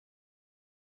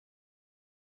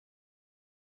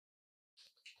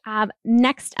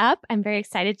Next up, I'm very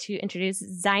excited to introduce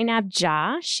Zainab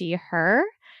Jah, she, her,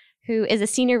 who is a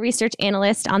senior research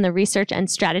analyst on the research and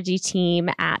strategy team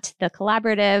at the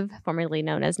Collaborative, formerly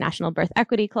known as National Birth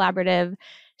Equity Collaborative.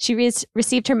 She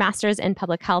received her master's in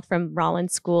public health from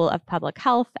Rollins School of Public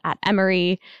Health at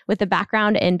Emory, with a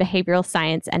background in behavioral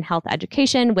science and health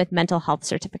education with mental health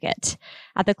certificate.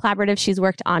 At the Collaborative, she's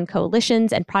worked on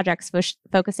coalitions and projects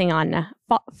focusing on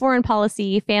foreign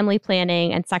policy, family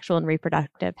planning, and sexual and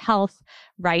reproductive health,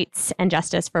 rights, and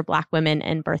justice for Black women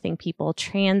and birthing people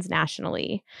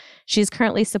transnationally. She's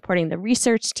currently supporting the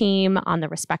research team on the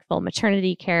Respectful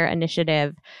Maternity Care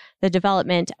Initiative, the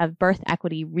development of birth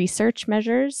equity research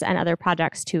measures, and other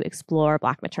projects to explore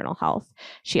Black maternal health.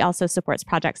 She also supports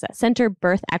projects that center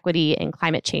birth equity and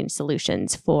climate change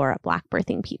solutions for Black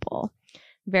birthing people.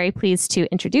 Very pleased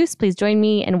to introduce, please join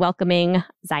me in welcoming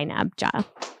Zainab Jah.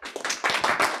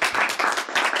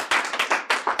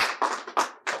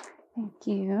 Thank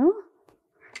you.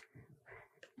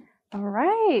 All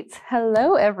right.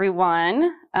 Hello,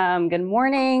 everyone. Good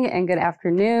morning and good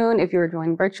afternoon if you're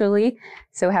joining virtually.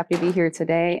 So happy to be here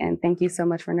today. And thank you so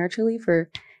much for Nurturely for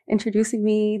introducing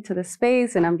me to the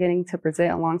space. And I'm getting to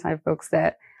present alongside folks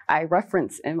that I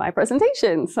reference in my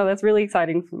presentation. So that's really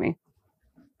exciting for me.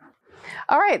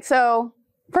 All right. So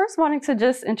first, wanting to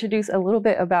just introduce a little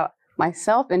bit about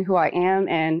myself and who I am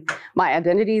and my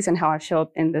identities and how I show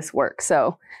up in this work.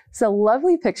 So it's a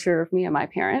lovely picture of me and my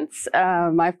parents.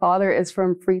 My father is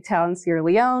from Freetown, Sierra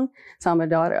Leone. So I'm a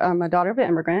daughter of an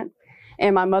immigrant.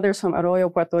 And my mother's from Arroyo,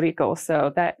 Puerto Rico.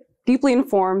 So that deeply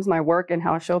informs my work and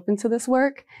how I show up into this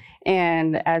work.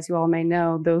 And as you all may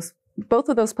know, both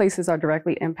of those places are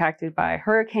directly impacted by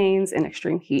hurricanes and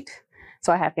extreme heat.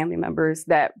 So I have family members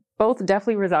that both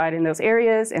definitely reside in those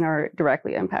areas and are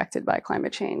directly impacted by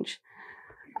climate change.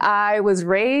 I was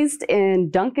raised in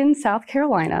Duncan, South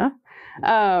Carolina.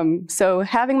 So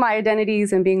having my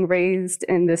identities and being raised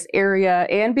in this area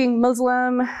and being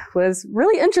Muslim was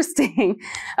really interesting.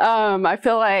 I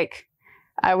feel like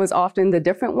I was often the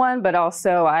different one, but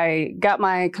also I got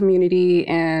my community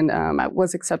and I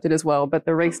was accepted as well. But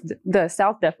the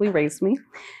South definitely raised me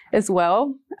as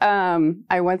well.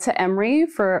 I went to Emory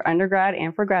for undergrad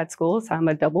and for grad school, so I'm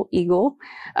a double eagle.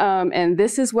 And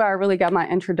this is where I really got my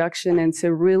introduction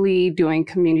into really doing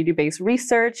community-based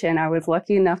research. And I was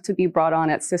lucky enough to be brought on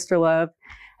at Sister Love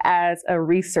as a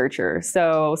researcher.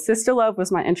 So Sister Love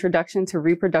was my introduction to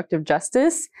reproductive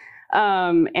justice.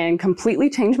 And completely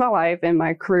changed my life and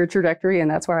my career trajectory. And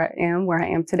that's where I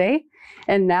am today.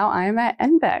 And now I'm at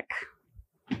NBEC.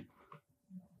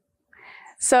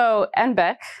 So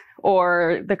NBEC,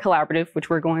 or the Collaborative, which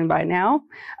we're going by now,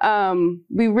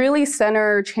 we really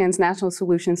center transnational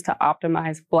solutions to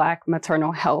optimize Black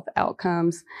maternal health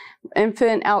outcomes,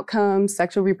 infant outcomes,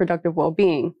 sexual reproductive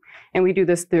well-being. And we do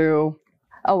this through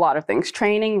a lot of things: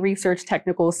 training, research,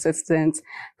 technical assistance,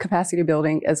 capacity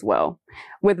building as well.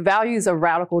 With values of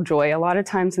radical joy, a lot of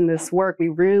times in this work,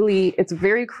 it's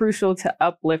very crucial to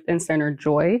uplift and center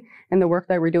joy in the work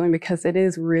that we're doing because it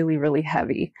is really, really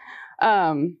heavy.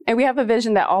 And we have a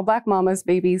vision that all Black mamas,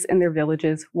 babies, and their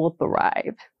villages will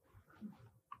thrive.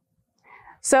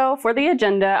 So for the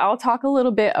agenda, I'll talk a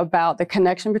little bit about the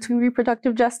connection between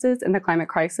reproductive justice and the climate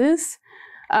crisis.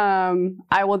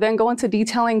 I will then go into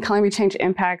detailing climate change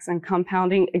impacts and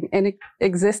compounding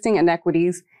existing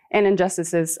inequities and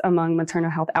injustices among maternal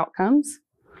health outcomes.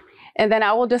 And then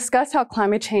I will discuss how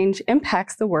climate change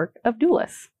impacts the work of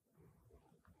doulas.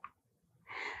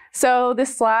 So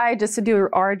this slide, just to do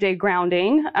RJ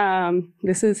grounding,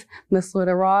 this is Miss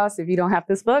Loretta Ross. If you don't have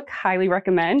this book, highly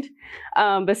recommend.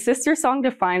 But Sister Song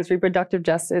defines reproductive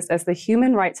justice as the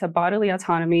human right to bodily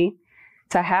autonomy,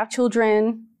 to have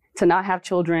children, to not have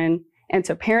children, and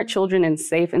to parent children in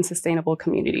safe and sustainable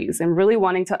communities, and really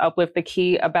wanting to uplift the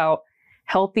key about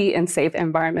healthy and safe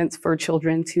environments for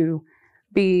children to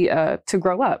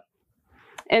grow up.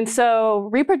 And so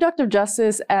reproductive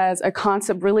justice as a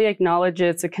concept really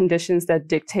acknowledges the conditions that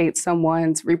dictate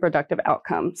someone's reproductive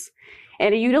outcomes.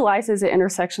 And it utilizes an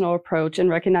intersectional approach in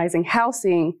recognizing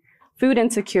housing, food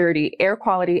insecurity, air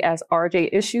quality as RJ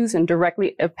issues and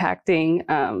directly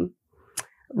impacting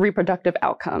reproductive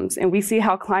outcomes. And we see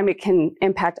how climate can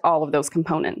impact all of those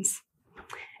components.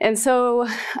 And so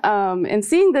in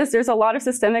seeing this, there's a lot of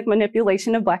systemic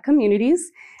manipulation of Black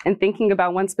communities, and thinking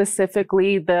about one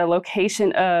specifically, the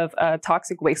location of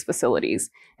toxic waste facilities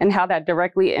and how that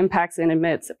directly impacts and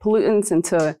emits pollutants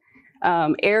into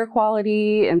air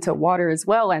quality, into water as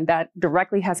well. And that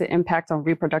directly has an impact on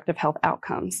reproductive health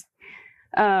outcomes.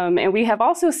 And we have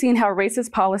also seen how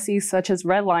racist policies such as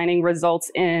redlining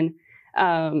results in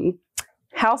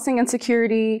housing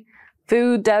insecurity,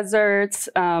 food deserts,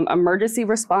 emergency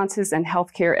responses, and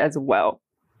healthcare as well.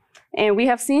 And we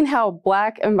have seen how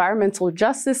Black environmental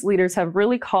justice leaders have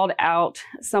really called out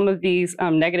some of these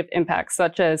negative impacts,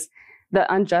 such as the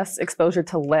unjust exposure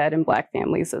to lead in Black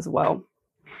families as well.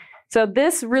 So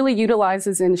this really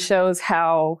utilizes and shows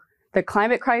how the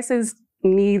climate crisis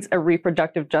needs a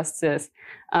reproductive justice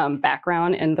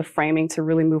background and the framing to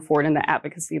really move forward in the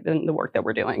advocacy and the work that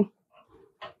we're doing.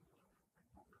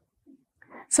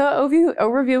 So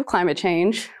overview of climate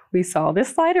change. We saw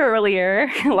this slide earlier,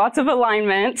 lots of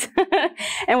alignment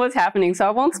and what's happening. So I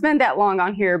won't spend that long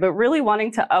on here, but really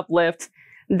wanting to uplift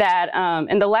that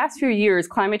in the last few years,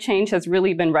 climate change has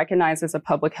really been recognized as a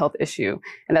public health issue.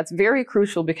 And that's very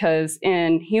crucial because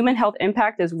in human health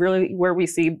impact is really where we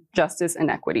see justice and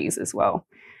equities as well.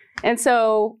 And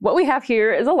so what we have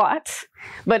here is a lot,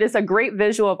 but it's a great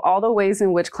visual of all the ways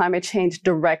in which climate change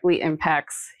directly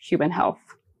impacts human health.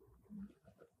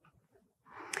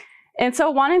 And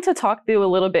so wanting to talk through a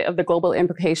little bit of the global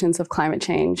implications of climate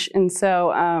change. And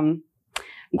so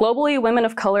globally, women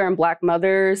of color and Black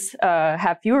mothers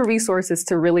have fewer resources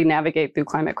to really navigate through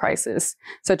climate crisis,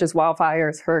 such as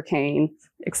wildfires, hurricanes,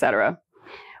 et cetera.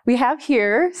 We have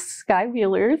here Sky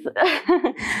Wheeler's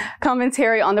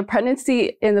commentary on the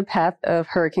pregnancy in the path of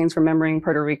hurricanes, remembering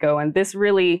Puerto Rico. And this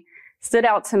really stood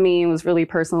out to me and was really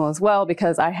personal as well,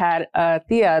 because I had a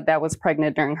Thea that was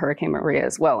pregnant during Hurricane Maria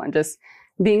as well. And just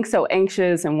being so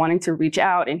anxious and wanting to reach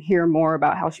out and hear more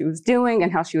about how she was doing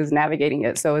and how she was navigating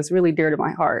it. So it's really dear to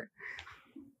my heart.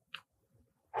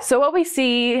 So what we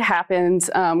see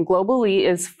happens globally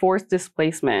is forced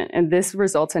displacement, and this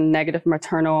results in negative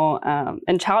maternal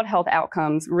and child health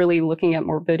outcomes, really looking at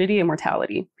morbidity and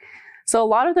mortality. So a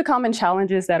lot of the common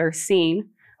challenges that are seen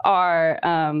are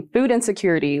food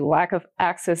insecurity, lack of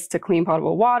access to clean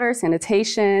potable water,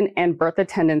 sanitation, and birth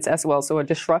attendance as well, so a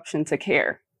disruption to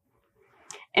care.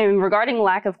 And regarding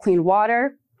lack of clean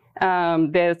water,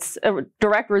 that's a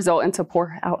direct result into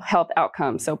poor health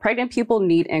outcomes. So pregnant people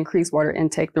need increased water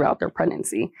intake throughout their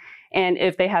pregnancy. And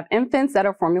if they have infants that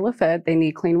are formula fed, they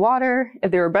need clean water.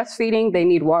 If they're breastfeeding, they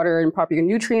need water and proper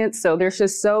nutrients. So there's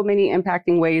just so many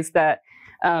impacting ways that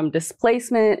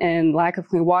displacement and lack of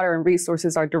clean water and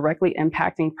resources are directly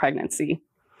impacting pregnancy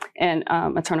and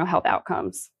maternal health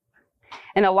outcomes.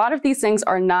 And a lot of these things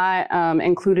are not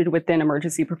included within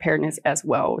emergency preparedness as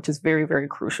well, which is very, very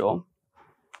crucial.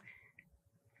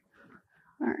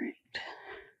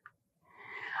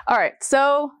 All right,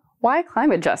 so why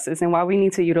climate justice and why we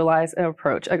need to utilize an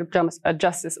approach, a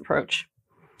justice approach?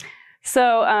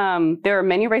 So there are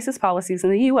many racist policies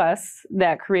in the US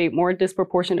that create more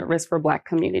disproportionate risk for Black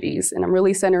communities. And I'm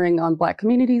really centering on Black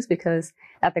communities because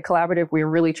at the Collaborative, we're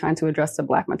really trying to address the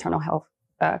Black maternal health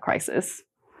crisis.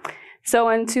 So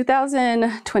in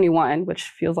 2021, which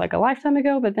feels like a lifetime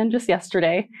ago, but then just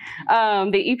yesterday,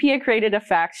 the EPA created a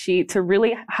fact sheet to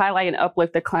really highlight and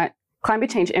uplift the climate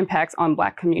change impacts on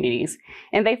Black communities.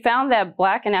 And they found that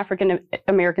Black and African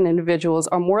American individuals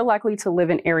are more likely to live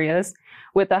in areas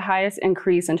with the highest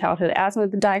increase in childhood asthma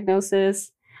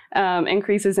diagnosis,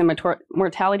 increases in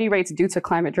mortality rates due to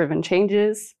climate-driven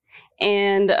changes,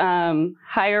 and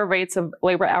higher rates of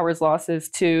labor hours losses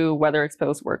to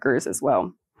weather-exposed workers as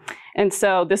well. And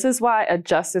so this is why a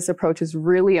justice approach is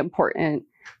really important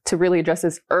to really address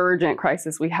this urgent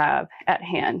crisis we have at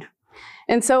hand.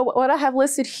 And so what I have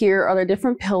listed here are the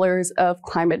different pillars of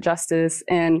climate justice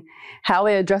and how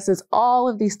it addresses all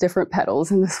of these different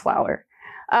petals in this flower.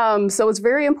 So it's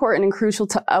very important and crucial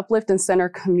to uplift and center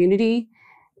community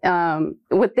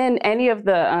within any of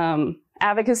the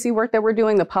advocacy work that we're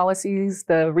doing, the policies,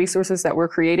 the resources that we're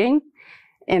creating,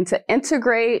 and to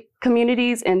integrate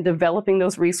communities in developing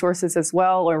those resources as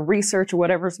well, or research or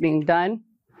whatever's being done,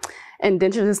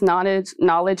 indigenous knowledge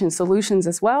and solutions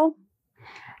as well.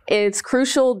 It's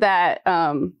crucial that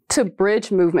to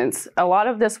bridge movements. A lot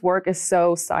of this work is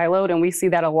so siloed, and we see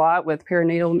that a lot with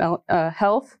perinatal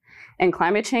health and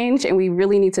climate change, and we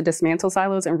really need to dismantle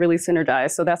silos and really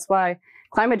synergize. So that's why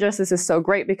climate justice is so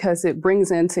great, because it brings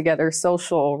in together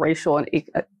social, racial, and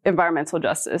environmental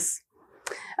justice.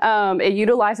 It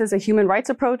utilizes a human rights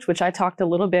approach, which I talked a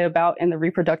little bit about in the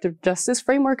reproductive justice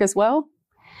framework as well.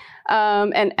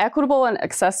 And equitable and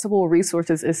accessible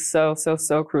resources is so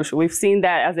crucial. We've seen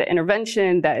that as an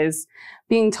intervention that is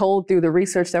being told through the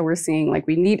research that we're seeing, like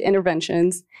we need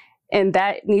interventions, and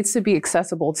that needs to be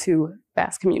accessible to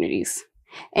vast communities.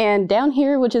 And down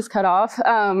here, which is cut off,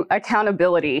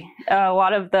 accountability. A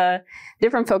lot of the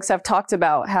different folks have talked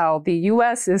about how the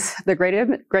US is the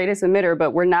greatest emitter,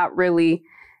 but we're not really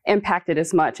impacted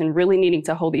as much, and really needing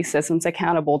to hold these systems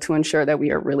accountable to ensure that we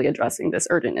are really addressing this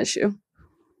urgent issue.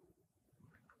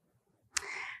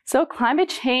 So climate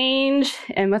change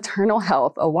and maternal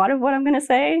health. A lot of what I'm going to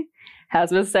say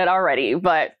has been said already,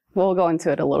 but we'll go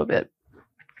into it a little bit.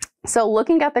 So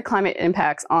looking at the climate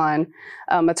impacts on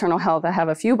maternal health, I have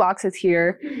a few boxes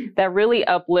here that really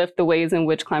uplift the ways in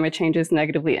which climate change is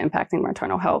negatively impacting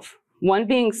maternal health. One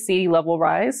being sea level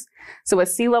rise. So with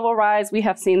sea level rise, we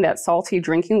have seen that salty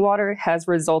drinking water has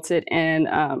resulted in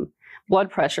blood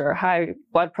pressure, high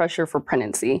blood pressure for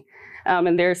pregnancy.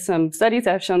 And there's some studies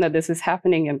that have shown that this is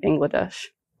happening in Bangladesh.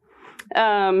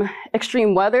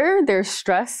 Extreme weather, there's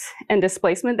stress and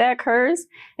displacement that occurs,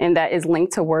 and that is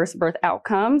linked to worse birth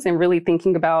outcomes, and really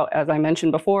thinking about, as I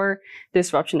mentioned before,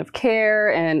 disruption of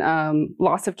care and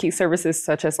loss of key services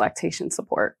such as lactation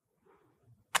support.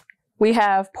 We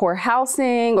have poor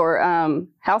housing or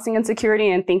housing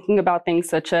insecurity, and thinking about things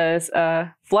such as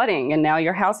flooding, and now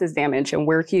your house is damaged, and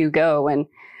where can you go? And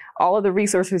all of the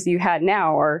resources you had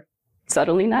now are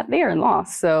suddenly not there and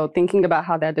lost. So thinking about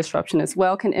how that disruption as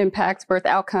well can impact birth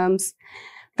outcomes.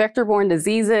 Vector-borne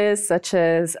diseases such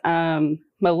as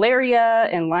malaria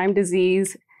and Lyme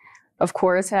disease, of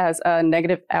course, has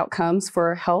negative outcomes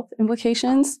for health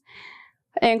implications.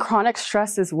 And chronic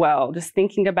stress as well, just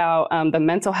thinking about the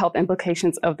mental health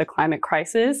implications of the climate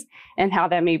crisis and how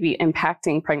that may be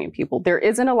impacting pregnant people. There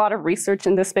isn't a lot of research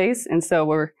in this space, and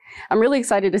so I'm really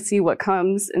excited to see what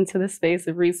comes into this space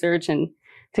of research and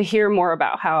to hear more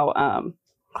about how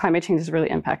climate change is really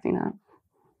impacting that.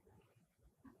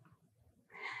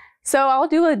 So I'll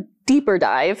do a deeper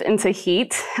dive into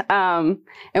heat and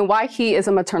why heat is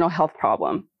a maternal health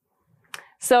problem.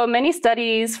 So many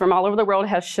studies from all over the world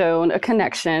have shown a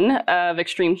connection of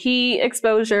extreme heat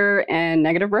exposure and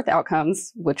negative birth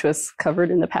outcomes, which was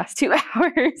covered in the past 2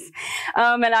 hours.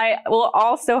 And I will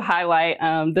also highlight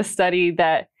the study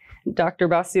that Dr.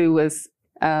 Basu was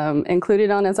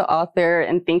included on as an author,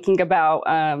 and thinking about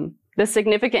the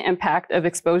significant impact of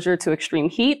exposure to extreme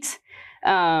heat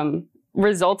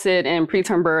resulted in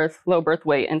preterm birth, low birth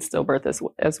weight, and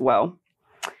stillbirth as well.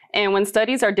 And when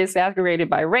studies are disaggregated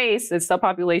by race, it's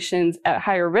subpopulations at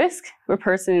higher risk were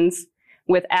persons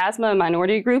with asthma and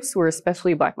minority groups who are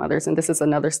especially Black mothers, and this is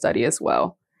another study as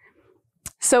well.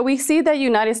 So we see that the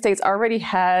United States already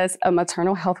has a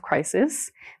maternal health crisis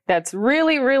that's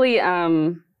really, really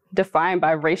defined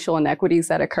by racial inequities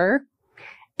that occur.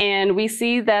 And we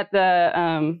see that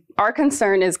our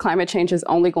concern is climate change is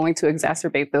only going to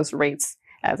exacerbate those rates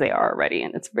as they are already.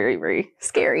 And it's very, very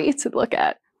scary to look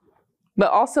at.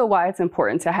 But also why it's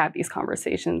important to have these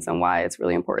conversations and why it's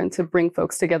really important to bring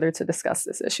folks together to discuss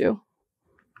this issue.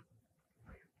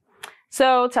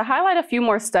 So to highlight a few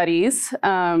more studies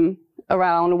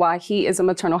around why heat is a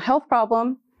maternal health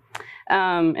problem,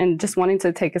 and just wanting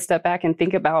to take a step back and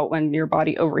think about when your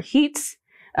body overheats.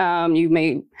 You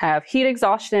may have heat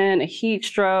exhaustion, a heat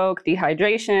stroke,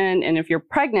 dehydration, and if you're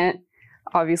pregnant,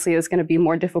 obviously it's going to be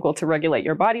more difficult to regulate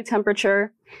your body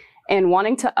temperature, and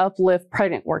wanting to uplift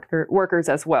pregnant workers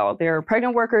as well. There are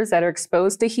pregnant workers that are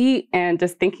exposed to heat, and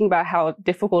just thinking about how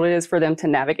difficult it is for them to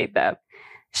navigate that.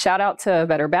 Shout out to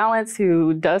Better Balance,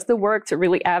 who does the work to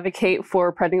really advocate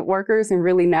for pregnant workers and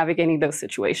really navigating those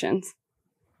situations.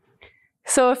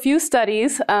 So a few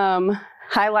studies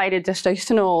highlighted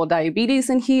gestational diabetes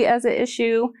and heat as an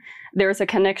issue. There's a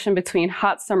connection between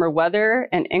hot summer weather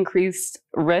and increased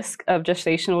risk of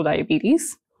gestational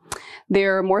diabetes.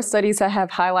 There are more studies that have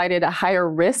highlighted a higher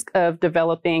risk of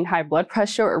developing high blood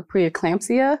pressure or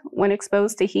preeclampsia when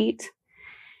exposed to heat.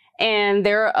 And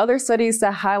there are other studies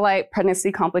that highlight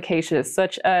pregnancy complications,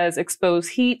 such as exposed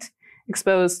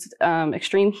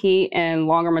extreme heat and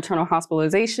longer maternal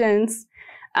hospitalizations,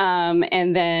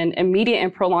 and then immediate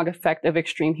and prolonged effect of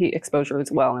extreme heat exposure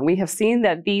as well. And we have seen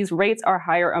that these rates are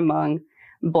higher among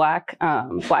Black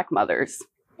mothers.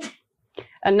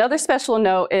 Another special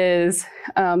note is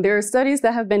there are studies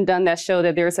that have been done that show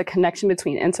that there's a connection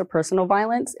between interpersonal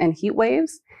violence and heat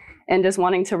waves, and just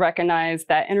wanting to recognize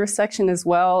that intersection as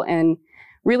well, and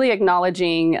really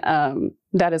acknowledging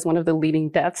that is one of the leading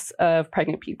deaths of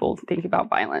pregnant people, thinking about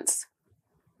violence.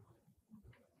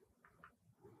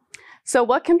 So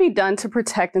what can be done to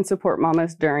protect and support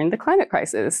mamas during the climate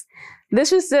crisis?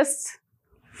 This is just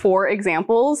 4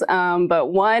 examples,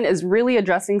 but one is really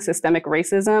addressing systemic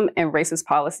racism and racist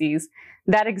policies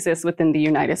that exist within the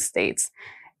United States.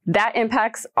 That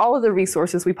impacts all of the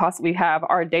resources we possibly have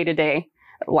our day-to-day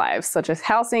lives, such as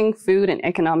housing, food, and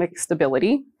economic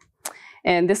stability.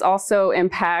 And this also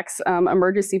impacts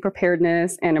emergency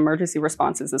preparedness and emergency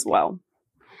responses as well.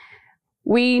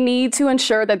 We need to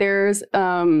ensure that there's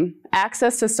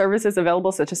access to services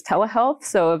available such as telehealth.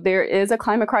 So if there is a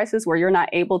climate crisis where you're not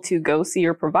able to go see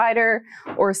your provider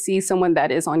or see someone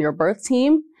that is on your birth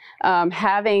team,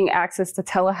 having access to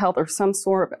telehealth or some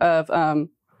sort of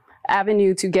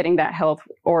avenue to getting that health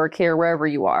or care wherever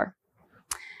you are.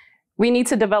 We need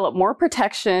to develop more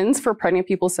protections for pregnant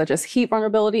people, such as heat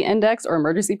vulnerability index or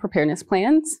emergency preparedness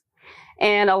plans.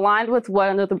 And aligned with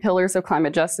one of the pillars of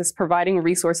climate justice, providing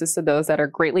resources to those that are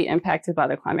greatly impacted by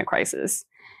the climate crisis.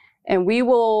 And we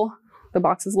will, the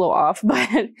box is a little off,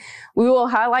 but we will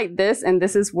highlight this, and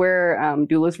this is where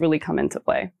doulas really come into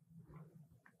play.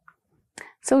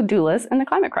 So doulas and the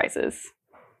climate crisis.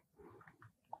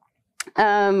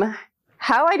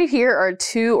 Highlighted here are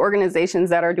two organizations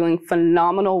that are doing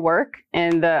phenomenal work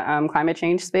in the climate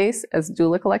change space as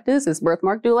doula collectives, is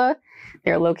Birthmark Doula.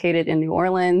 They're located in New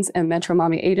Orleans, and Metro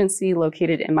Mommy Agency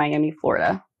located in Miami,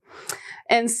 Florida.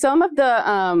 And some of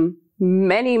the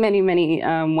many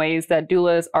ways that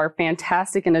doulas are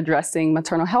fantastic in addressing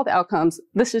maternal health outcomes,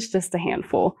 this is just a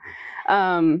handful.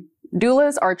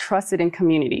 Doulas are trusted in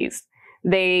communities.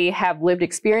 They have lived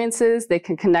experiences. They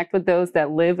can connect with those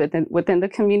that live within the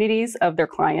communities of their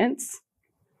clients.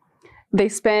 They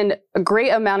spend a great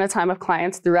amount of time with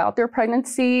clients throughout their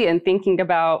pregnancy and thinking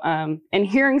about and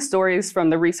hearing stories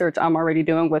from the research I'm already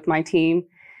doing with my team,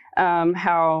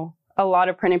 how a lot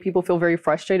of pregnant people feel very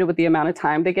frustrated with the amount of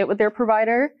time they get with their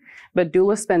provider, but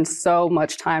doulas spend so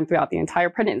much time throughout the entire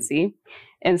pregnancy.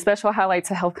 And special highlight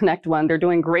to Health Connect One, they're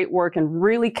doing great work and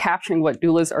really capturing what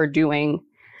doulas are doing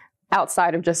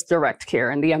outside of just direct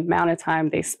care and the amount of time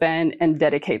they spend and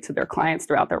dedicate to their clients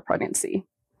throughout their pregnancy.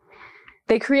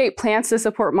 They create plans to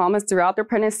support mamas throughout their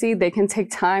pregnancy. They can take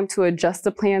time to adjust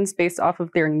the plans based off of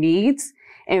their needs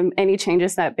and any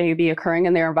changes that may be occurring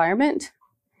in their environment.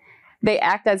 They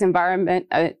act as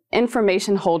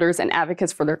information holders and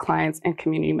advocates for their clients and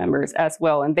community members as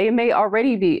well. And they may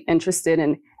already be interested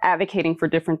in advocating for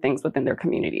different things within their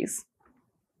communities.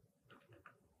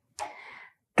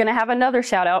 Gonna have another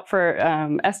shout out for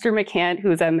Esther McCann,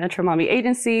 who's at Metro Mommy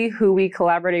Agency, who we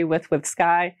collaborated with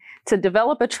Sky to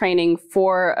develop a training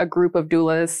for a group of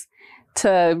doulas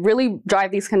to really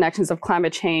drive these connections of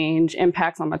climate change,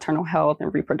 impacts on maternal health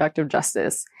and reproductive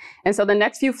justice. And so the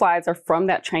next few slides are from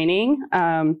that training.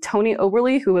 Tony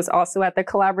Oberly, who was also at the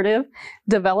collaborative,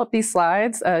 developed these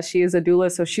slides. She is a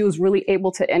doula, so she was really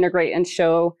able to integrate and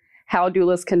show how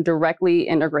doulas can directly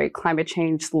integrate climate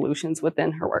change solutions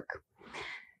within her work.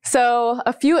 So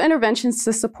a few interventions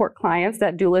to support clients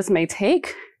that doulas may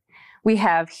take. We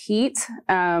have heat.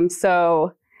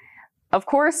 So of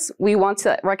course, we want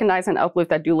to recognize and uplift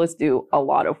that doulas do a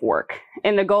lot of work.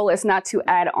 And the goal is not to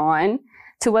add on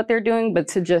to what they're doing, but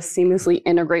to just seamlessly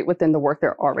integrate within the work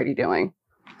they're already doing.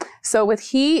 So with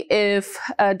heat, if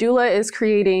a doula is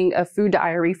creating a food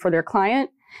diary for their client,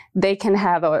 they can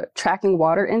have a tracking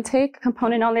water intake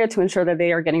component on there to ensure that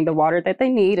they are getting the water that they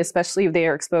need, especially if they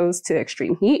are exposed to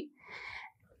extreme heat.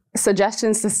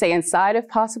 Suggestions to stay inside if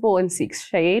possible and seek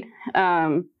shade.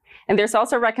 And there's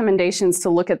also recommendations to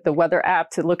look at the weather app,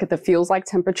 to look at the feels like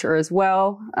temperature as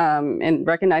well. And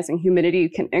recognizing humidity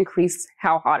can increase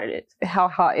how hot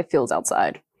it feels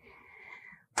outside.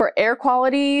 For air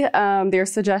quality, there are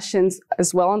suggestions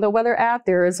as well on the weather app.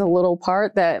 There is a little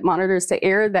part that monitors the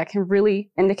air that can really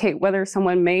indicate whether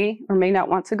someone may or may not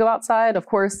want to go outside. Of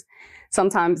course,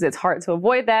 sometimes it's hard to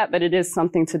avoid that, but it is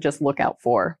something to just look out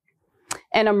for.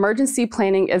 And emergency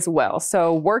planning as well.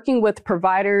 So working with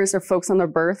providers or folks on the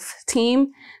birth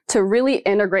team to really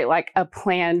integrate like a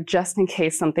plan just in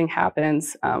case something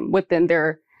happens within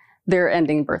their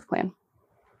ending birth plan.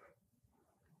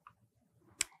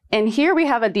 And here we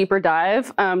have a deeper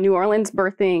dive. New Orleans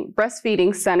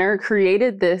Breastfeeding Center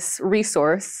created this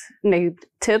resource named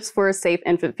Tips for Safe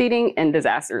Infant Feeding in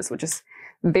Disasters, which is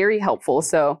very helpful.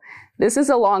 So this is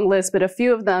a long list, but a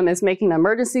few of them is making an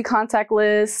emergency contact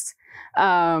list,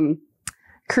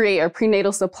 create a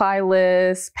prenatal supply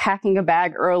list, packing a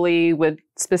bag early with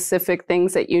specific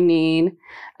things that you need,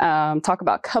 talk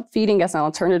about cup feeding as an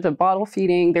alternative to bottle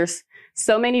feeding. There's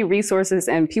so many resources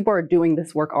and people are doing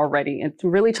this work already and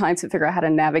really trying to figure out how to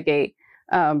navigate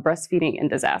breastfeeding in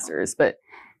disasters. But,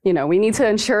 you know, we need to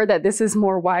ensure that this is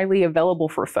more widely available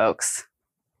for folks.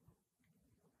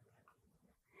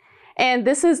 And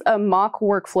this is a mock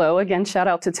workflow. Again, shout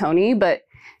out to Tony, but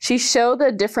she showed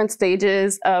the different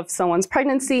stages of someone's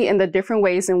pregnancy and the different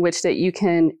ways in which that you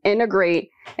can integrate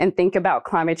and think about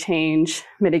climate change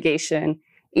mitigation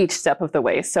each step of the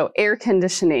way. So air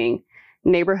conditioning,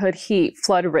 neighborhood heat,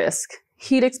 flood risk,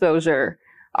 heat exposure,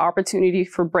 opportunity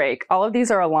for break. All of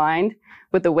these are aligned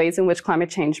with the ways in which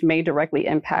climate change may directly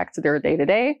impact their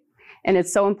day-to-day. And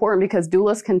it's so important because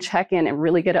doulas can check in and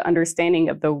really get an understanding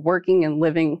of the working and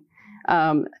living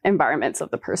environments of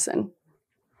the person.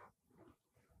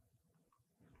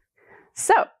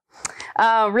 So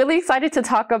Really excited to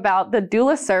talk about the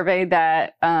Doulas survey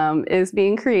that is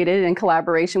being created in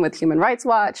collaboration with Human Rights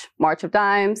Watch, March of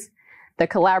Dimes, the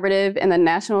Collaborative, and the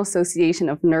National Association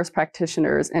of Nurse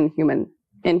Practitioners in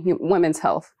Women's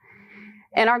Health.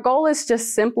 And our goal is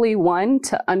just simply, one,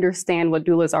 to understand what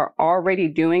doulas are already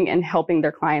doing in helping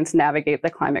their clients navigate the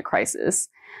climate crisis.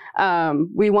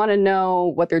 We want to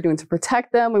know what they're doing to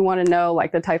protect them. We want to know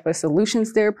like the type of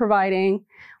solutions they're providing.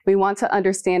 We want to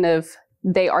understand if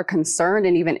they are concerned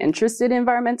and even interested in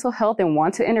environmental health and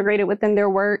want to integrate it within their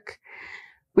work.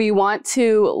 We want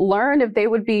to learn if they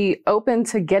would be open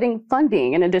to getting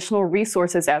funding and additional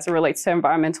resources as it relates to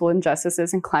environmental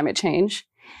injustices and climate change.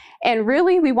 And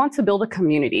really, we want to build a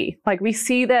community. Like, we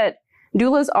see that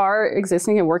doulas are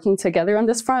existing and working together on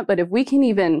this front, but if we can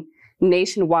even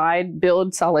nationwide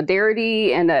build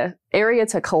solidarity and an area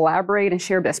to collaborate and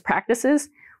share best practices,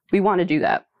 we want to do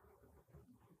that.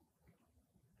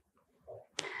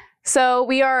 So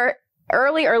we are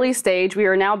early stage. We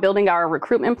are now building our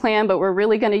recruitment plan, but we're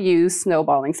really going to use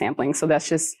snowballing sampling. So that's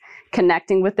just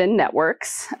connecting within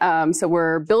networks. So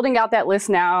we're building out that list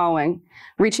now and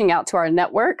reaching out to our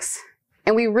networks.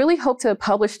 And we really hope to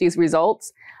publish these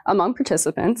results among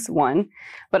participants, one,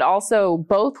 but also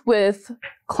both with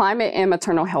climate and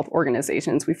maternal health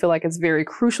organizations. We feel like it's very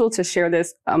crucial to share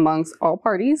this amongst all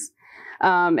parties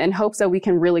in hopes that we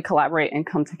can really collaborate and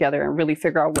come together and really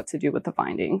figure out what to do with the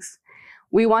findings.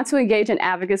 We want to engage in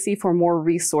advocacy for more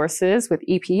resources with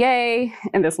EPA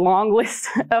and this long list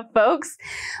of folks.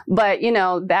 But, you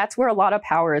know, that's where a lot of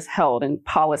power is held in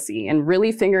policy and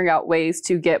really figuring out ways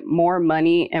to get more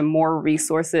money and more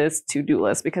resources to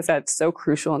doulas, because that's so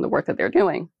crucial in the work that they're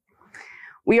doing.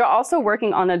 We are also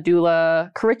working on a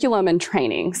doula curriculum and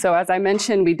training. So as I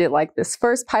mentioned, we did like this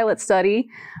first pilot study,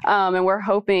 and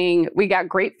we got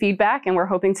great feedback, and we're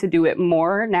hoping to do it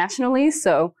more nationally.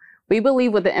 So we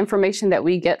believe with the information that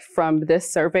we get from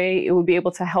this survey, it will be able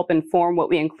to help inform what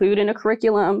we include in a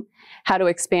curriculum, how to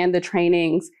expand the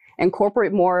trainings,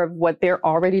 incorporate more of what they're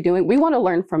already doing. We want to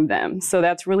learn from them. So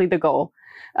that's really the goal,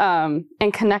 and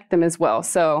connect them as well.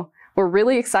 So we're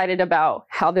really excited about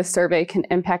how this survey can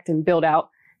impact and build out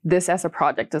this as a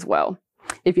project as well.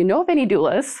 If you know of any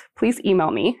doulas, please email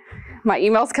me. My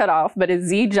email's cut off, but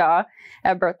it's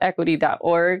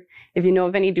zjah@birthequity.org. If you know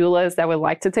of any doulas that would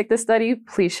like to take this study,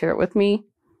 please share it with me.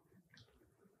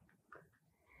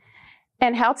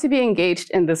 And how to be engaged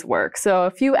in this work. So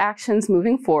a few actions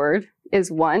moving forward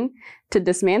is, one, to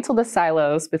dismantle the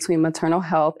silos between maternal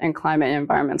health and climate and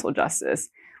environmental justice.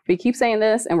 We keep saying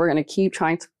this, and we're going to keep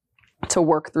trying to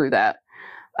work through that.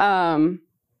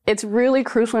 It's really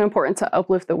crucial and important to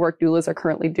uplift the work doulas are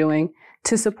currently doing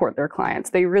to support their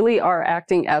clients. They really are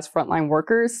acting as frontline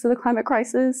workers to the climate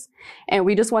crisis, and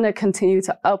we just want to continue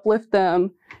to uplift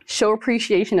them, show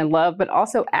appreciation and love, but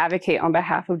also advocate on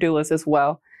behalf of doulas as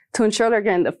well to ensure they're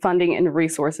getting the funding and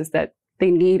resources that they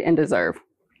need and deserve.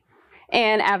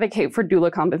 And advocate for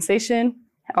doula compensation.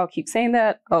 I'll keep saying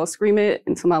that. I'll scream it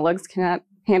until my legs cannot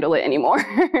handle it anymore.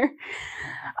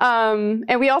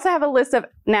 And we also have a list of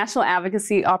national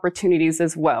advocacy opportunities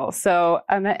as well. So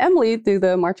I met Emily through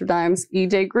the March of Dimes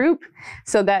EJ group.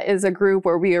 So that is a group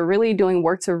where we are really doing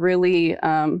work to really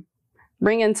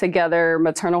bring in together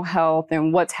maternal health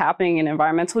and what's happening in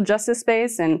environmental justice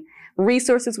space and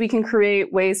resources we can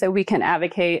create, ways that we can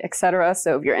advocate, et cetera.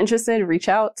 So if you're interested, reach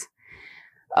out.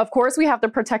 Of course, we have the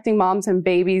Protecting Moms and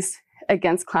Babies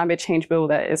Against Climate Change bill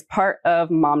that is part of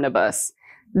Momnibus.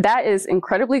 That is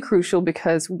incredibly crucial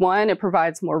because, one, it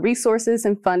provides more resources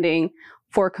and funding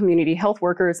for community health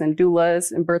workers and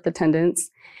doulas and birth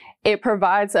attendants. It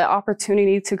provides an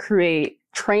opportunity to create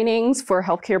trainings for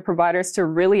healthcare providers to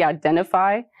really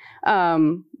identify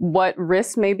what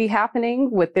risks may be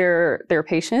happening with their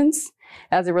patients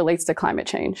as it relates to climate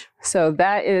change. So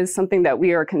that is something that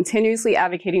we are continuously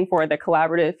advocating for at the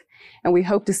Collaborative, and we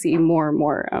hope to see more and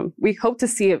more. We hope to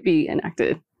see it be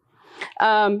enacted.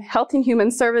 Health and Human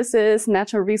Services,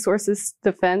 Natural Resources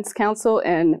Defense Council,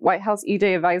 and White House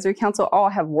EJ Advisory Council all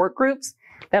have work groups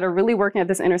that are really working at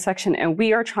this intersection, and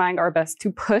we are trying our best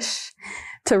to push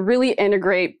to really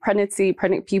integrate pregnancy,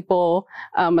 pregnant people,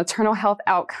 maternal health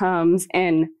outcomes,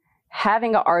 and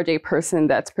having an RJ person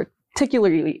that's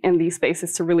particularly in these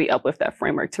spaces to really uplift that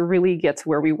framework, to really get to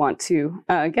where we want to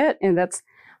get, and that's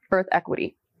birth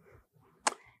equity.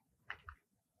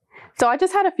 So I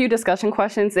just had a few discussion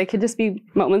questions. They could just be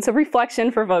moments of reflection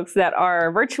for folks that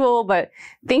are virtual, but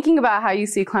thinking about how you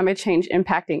see climate change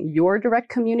impacting your direct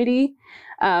community.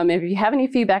 If you have any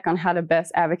feedback on how to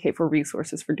best advocate for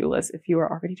resources for doulas if you are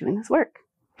already doing this work.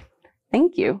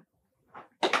 Thank you.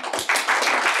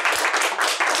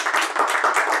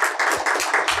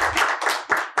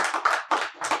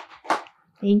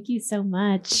 Thank you so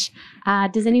much.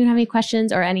 Does anyone have any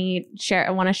questions or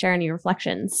want to share any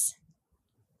reflections?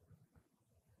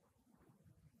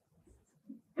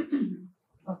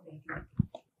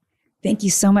 Thank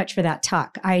you so much for that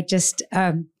talk. I just,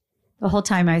 the whole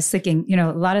time I was thinking,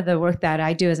 a lot of the work that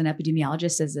I do as an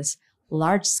epidemiologist is this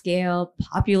large scale,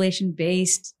 population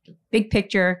based, big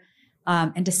picture.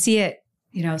 And to see it,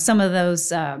 some of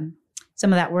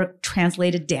that work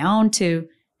translated down to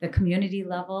the community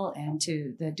level and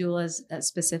to the doulas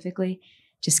specifically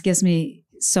just gives me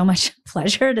so much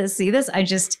pleasure to see this. I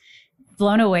just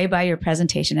blown away by your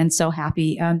presentation and so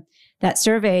happy. That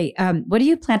survey, what do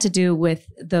you plan to do with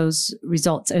those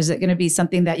results? Is it going to be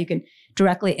something that you can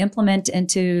directly implement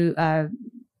into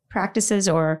practices,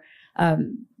 or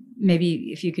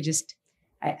maybe if you could just,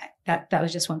 that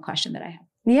was just one question that I had.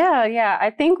 Yeah.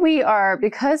 I think we are,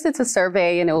 because it's a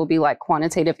survey and it will be like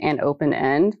quantitative and open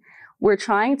end, we're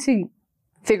trying to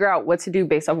figure out what to do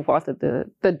based off of what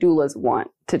the doulas want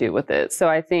to do with it. So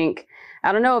I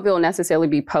don't know if it will necessarily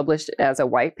be published as a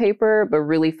white paper, but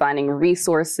really finding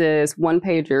resources,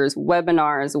 one-pagers,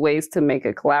 webinars, ways to make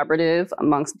it collaborative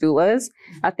amongst doulas,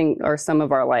 I think are some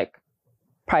of our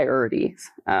priorities.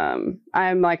 I'm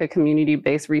a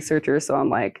community-based researcher, so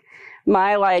I'm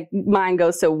my mind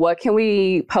goes to what can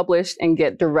we publish and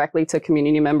get directly to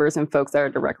community members and folks that are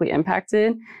directly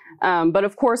impacted. But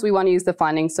of course, we want to use the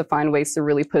findings to find ways to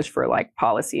really push for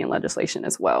policy and legislation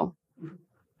as well.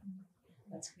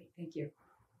 That's great. Thank you.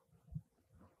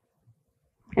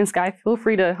 And Sky, feel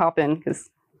free to hop in because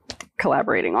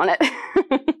collaborating on it.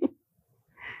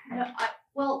 I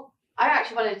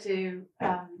actually wanted to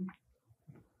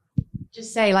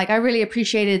just say, I really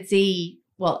appreciated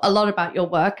a lot about your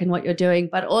work and what you're doing,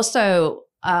 but also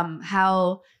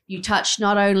how you touched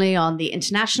not only on the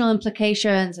international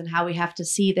implications and how we have to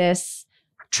see this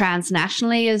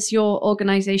transnationally, as your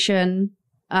organization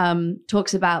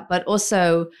talks about, but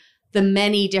also the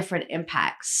many different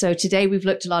impacts. So today we've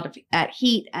looked a lot at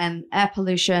heat and air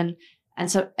pollution.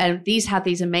 And these have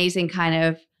these amazing kind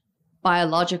of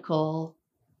biological,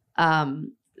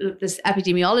 this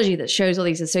epidemiology that shows all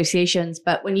these associations.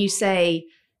 But when you say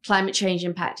climate change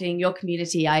impacting your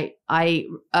community, I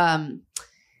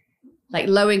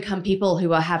low income people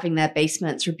who are having their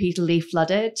basements repeatedly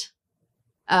flooded,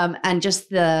 and just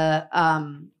the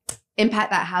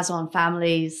impact that has on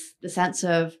families, the sense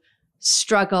of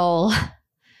struggle,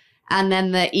 and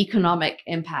then the economic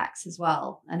impacts as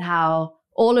well, and how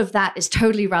all of that is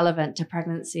totally relevant to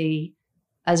pregnancy,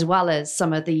 as well as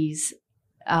some of these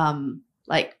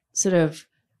sort of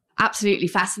absolutely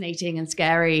fascinating and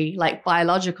scary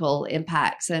biological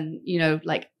impacts, and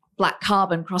black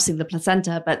carbon crossing the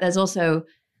placenta. But there's also,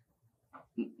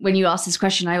 when you ask this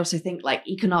question, I also think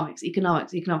economics,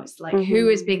 who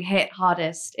is being hit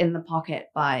hardest in the pocket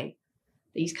by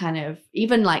these kind of,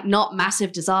 even not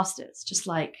massive disasters, just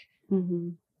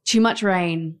too much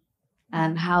rain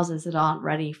and houses that aren't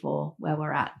ready for where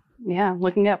we're at. Yeah,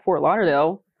 looking at Fort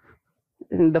Lauderdale,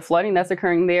 and the flooding that's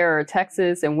occurring there, or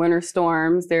Texas and winter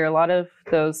storms, there are a lot of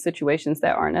those situations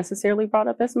that aren't necessarily brought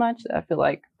up as much that I feel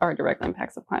are direct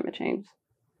impacts of climate change.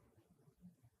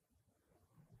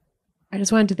 I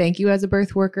just wanted to thank you as a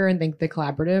birth worker and thank the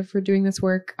collaborative for doing this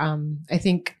work. I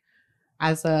think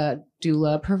as a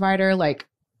doula provider,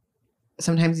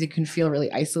 sometimes you can feel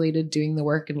really isolated doing the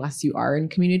work unless you are in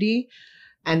community.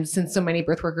 And since so many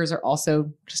birth workers are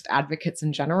also just advocates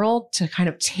in general, to kind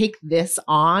of take this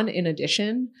on in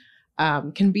addition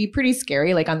can be pretty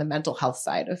scary, on the mental health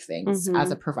side of things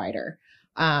as a provider.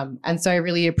 And so I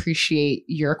really appreciate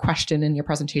your question and your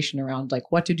presentation around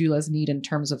what do doulas need in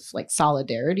terms of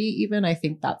solidarity even. I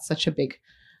think that's such a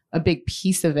big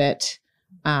piece of it,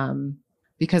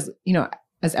 because,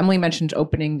 as Emily mentioned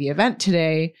opening the event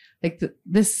today,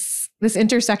 this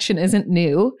intersection isn't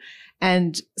new.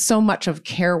 And so much of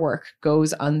care work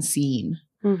goes unseen.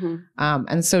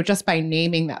 And so just by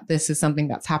naming that this is something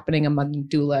that's happening among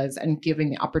doulas and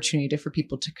giving the opportunity for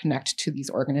people to connect to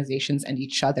these organizations and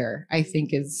each other, I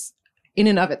think is in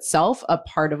and of itself a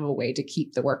part of a way to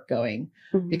keep the work going.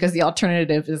 Because the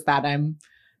alternative is that I'm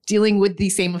dealing with the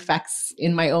same effects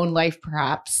in my own life,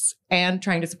 perhaps, and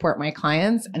trying to support my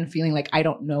clients and feeling I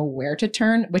don't know where to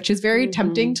turn, which is very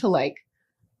tempting to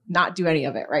not do any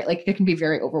of it, right? It can be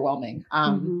very overwhelming.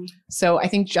 So I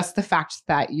think just the fact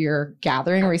that you're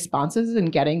gathering responses and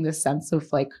getting this sense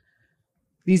of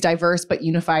these diverse but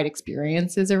unified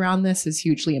experiences around this is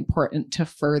hugely important to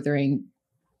furthering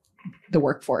the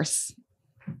workforce.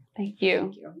 Thank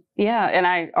you. Yeah. And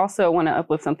I also want to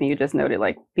uplift something you just noted,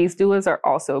 these doulas are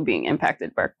also being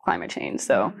impacted by climate change.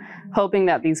 So hoping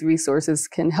that these resources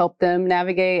can help them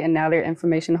navigate, and now they're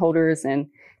information holders and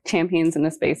champions in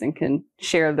the space and can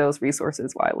share those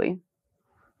resources widely.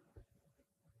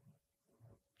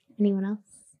 Anyone else?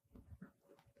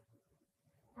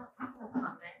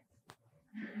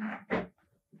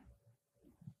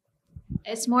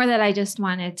 It's more that I just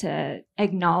wanted to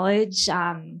acknowledge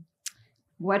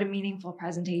what a meaningful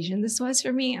presentation this was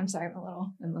for me. I'm sorry, I'm a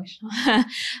little emotional.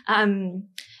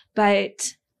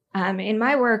 But in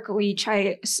my work, we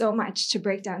try so much to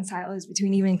break down silos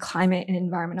between even climate and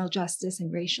environmental justice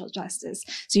and racial justice.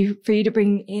 So for you to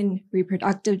bring in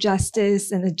reproductive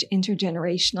justice and the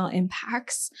intergenerational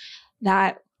impacts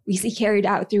that we see carried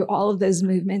out through all of those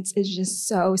movements is just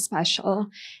so special.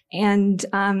 And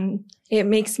it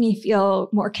makes me feel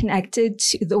more connected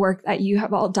to the work that you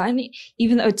have all done,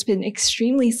 even though it's been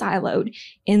extremely siloed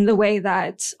in the way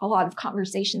that a lot of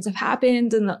conversations have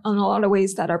happened and in a lot of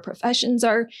ways that our professions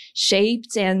are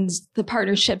shaped and the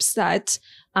partnerships that,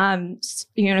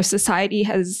 society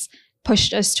has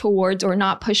pushed us towards or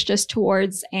not pushed us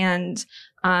towards. And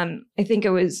I think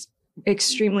it was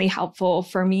extremely helpful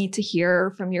for me to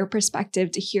hear from your perspective,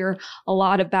 to hear a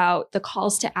lot about the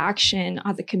calls to action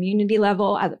at the community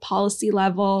level, at the policy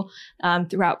level,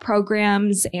 throughout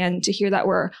programs, and to hear that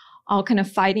we're all kind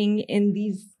of fighting in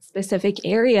these specific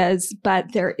areas,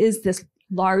 but there is this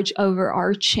large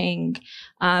overarching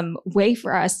way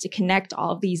for us to connect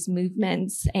all of these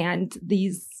movements, and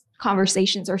these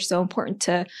conversations are so important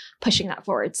to pushing that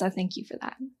forward. So thank you for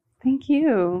that. Thank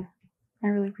you. I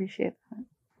really appreciate that.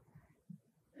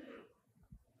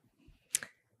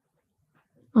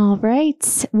 All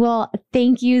right. Well,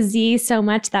 thank you, Z, so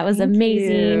much. That was Thank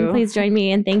amazing. you. Please join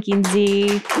me in thanking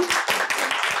Z.